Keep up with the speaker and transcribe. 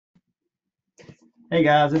Hey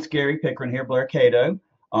guys, it's Gary Pickering here, Blair Cato.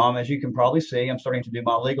 As you can probably see, I'm starting to do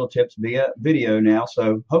my legal tips via video now.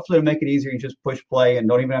 So hopefully it'll make it easier. You just push play and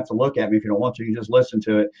don't even have to look at me if you don't want to. You just listen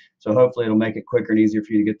to it. So hopefully it'll make it quicker and easier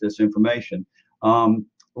for you to get this information.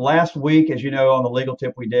 Last week, as you know, on the legal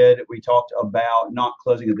tip we talked about not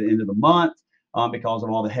closing at the end of the month because of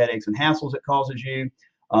all the headaches and hassles it causes you.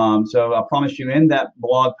 So I promised you in that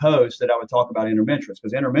blog post that I would talk about interim interest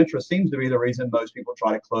because interim interest seems to be the reason most people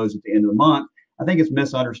try to close at the end of the month. I think it's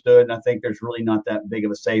misunderstood, and I think there's really not that big of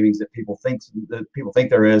a savings that people think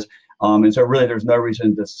there is, and so really there's no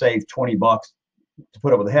reason to save $20 to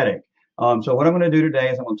put up with a headache. So what I'm going to do today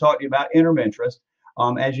is I'm going to talk to you about interim interest.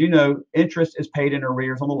 As you know, interest is paid in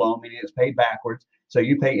arrears on the loan, meaning it's paid backwards. So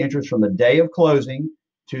you pay interest from the day of closing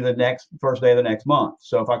to the next first day of the next month.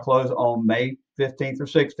 So if I close on May 15th or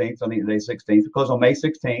 16th, I think today's 16th, close on May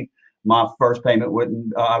 16th, my first payment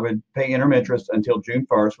wouldn't, I would pay interim interest until June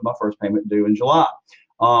 1st for my first payment due in July.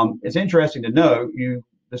 It's interesting to know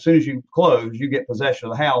as soon as you close, you get possession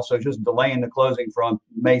of the house. So just delaying the closing from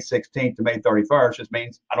May 16th to May 31st just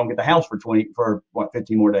means I don't get the house for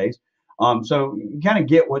 15 more days. So you kind of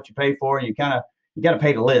get what you pay for, and you got to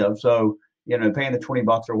pay to live. So, paying the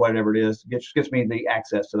 $20 or whatever it is gets me the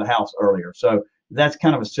access to the house earlier. So that's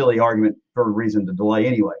kind of a silly argument for a reason to delay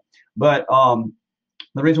anyway. But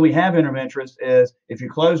the reason we have interim interest is if you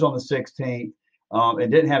close on the 16th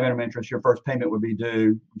and didn't have interim interest, your first payment would be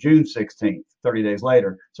due June 16th, 30 days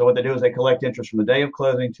later. So what they do is they collect interest from the day of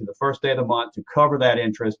closing to the first day of the month to cover that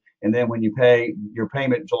interest. And then when you pay your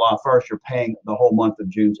payment July 1st, you're paying the whole month of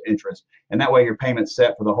June's interest. And that way your payment's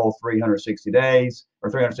set for the whole 360 days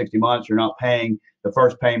or 360 months. You're not paying the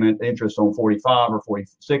first payment interest on 45 or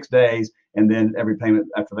 46 days. And then every payment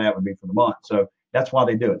after that would be for the month. So that's why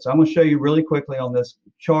they do it. So I'm going to show you really quickly on this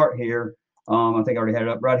chart here. I think I already had it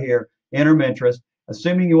up right here. Interim interest,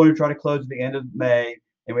 assuming you want to try to close at the end of May,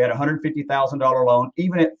 and we had a $150,000 loan,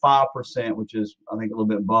 even at 5%, which is, I think, a little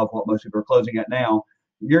bit above what most people are closing at now,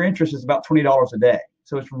 your interest is about $20 a day.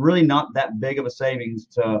 So it's really not that big of a savings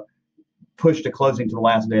to push the closing to the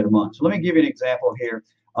last day of the month. So let me give you an example here.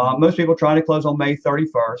 Most people try to close on May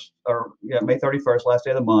 31st, May 31st, last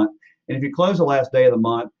day of the month. And if you close the last day of the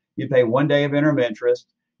month, you pay 1 day of interim interest.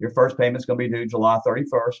 Your first payment is going to be due July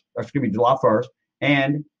 31st, or excuse me, July 1st,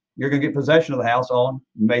 and you're going to get possession of the house on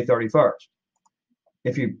May 31st.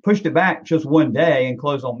 If you pushed it back just 1 day and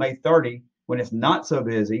close on May 30, when it's not so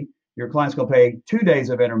busy, your client's going to pay 2 days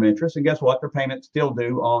of interim interest, and guess what? Their payment's still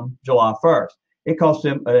due on July 1st. It costs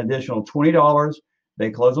them an additional $20.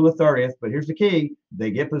 They close on the 30th, but here's the key: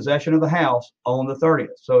 they get possession of the house on the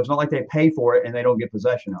 30th. So it's not like they pay for it and they don't get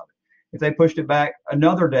possession of it. If they pushed it back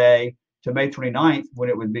another day to May 29th, when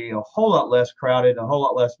it would be a whole lot less crowded, a whole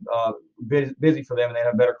lot less busy for them, and they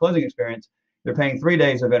have a better closing experience, they're paying 3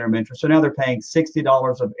 days of interim interest. So now they're paying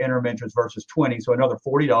 $60 of interim interest versus 20, so another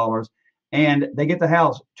 $40, and they get the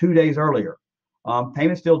house 2 days earlier.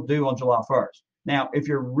 Payment's still due on July 1st. Now, if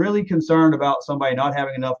you're really concerned about somebody not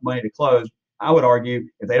having enough money to close, I would argue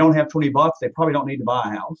if they don't have $20, they probably don't need to buy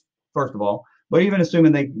a house, first of all. But even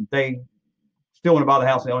assuming they still want to buy the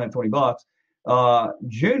house and they only have $20,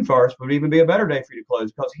 June 1st would even be a better day for you to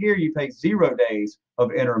close, because here you pay 0 days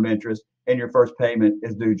of interim interest and your first payment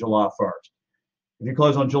is due July 1st. If you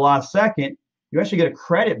close on July 2nd, you actually get a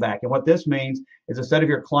credit back. And what this means is instead of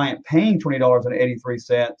your client paying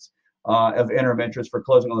 $20.83 of interim interest for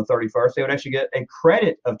closing on the 31st, they would actually get a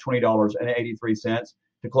credit of $20.83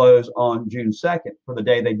 to close on June 2nd for the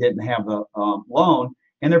day they didn't have the loan,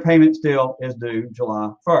 and their payment still is due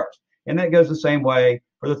July 1st. And that goes the same way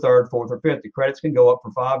for the 3rd, 4th, or 5th. The credits can go up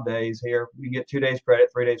for 5 days here. You get 2 days credit,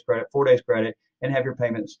 3 days credit, 4 days credit, and have your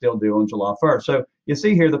payment still due on July 1st. So you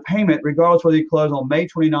see here the payment, regardless whether you close on May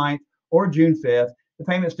 29th or June 5th, the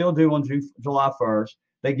payment's still due on July 1st.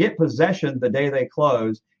 They get possession the day they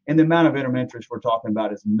close, and the amount of interim interest we're talking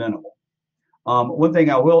about is minimal. One thing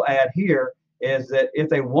I will add here is that if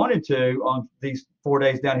they wanted to, on these 4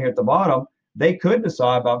 days down here at the bottom, they could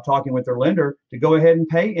decide by talking with their lender to go ahead and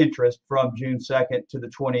pay interest from June 2nd to the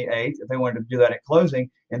 28th if they wanted to do that at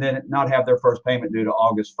closing, and then not have their first payment due to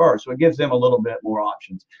August 1st. So it gives them a little bit more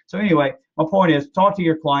options. So anyway, my point is talk to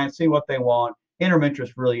your clients, see what they want. Interim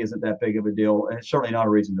interest really isn't that big of a deal, and it's certainly not a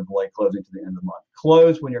reason to delay closing to the end of the month.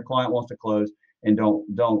 Close when your client wants to close, and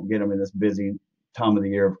don't get them in this busy time of the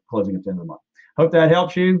year of closing at the end of the month. Hope that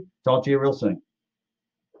helps you. Talk to you real soon.